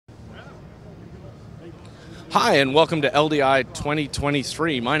Hi, and welcome to LDI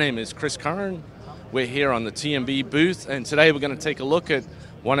 2023. My name is Chris Curran. We're here on the TMB booth, and today we're going to take a look at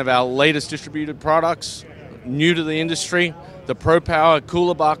one of our latest distributed products, new to the industry, the ProPower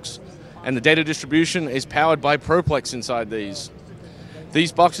COOLERBOX, and the data distribution is powered by ProPlex inside these.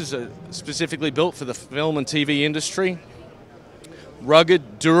 These boxes are specifically built for the film and TV industry.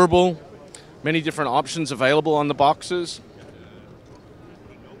 Rugged, durable, many different options available on the boxes.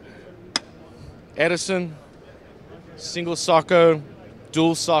 Edison, single socko,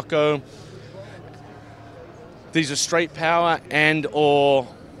 dual socko. These are straight power and or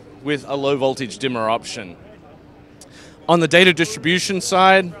with a low voltage dimmer option. On the data distribution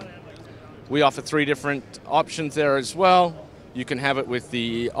side, we offer 3 different options there as well. You can have it with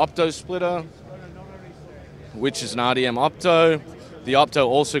the opto splitter, which is an RDM opto. The opto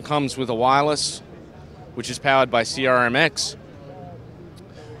also comes with a wireless, which is powered by CRMX.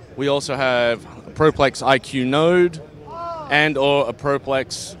 We also have a ProPlex IQ node and or a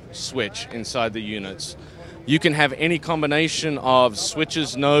ProPlex switch inside the units. You can have any combination of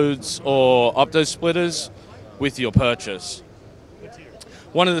switches, nodes, or opto splitters with your purchase.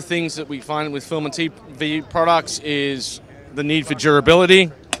 One of the things that we find with film and TV products is the need for durability.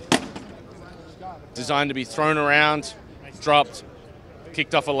 Designed to be thrown around, dropped,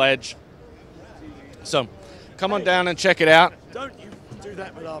 kicked off a ledge. So come on down and check it out. Don't you do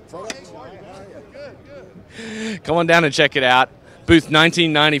that with our products? Come on down and check it out. Booth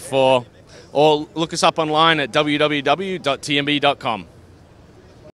 1994. Or look us up online at www.tmb.com.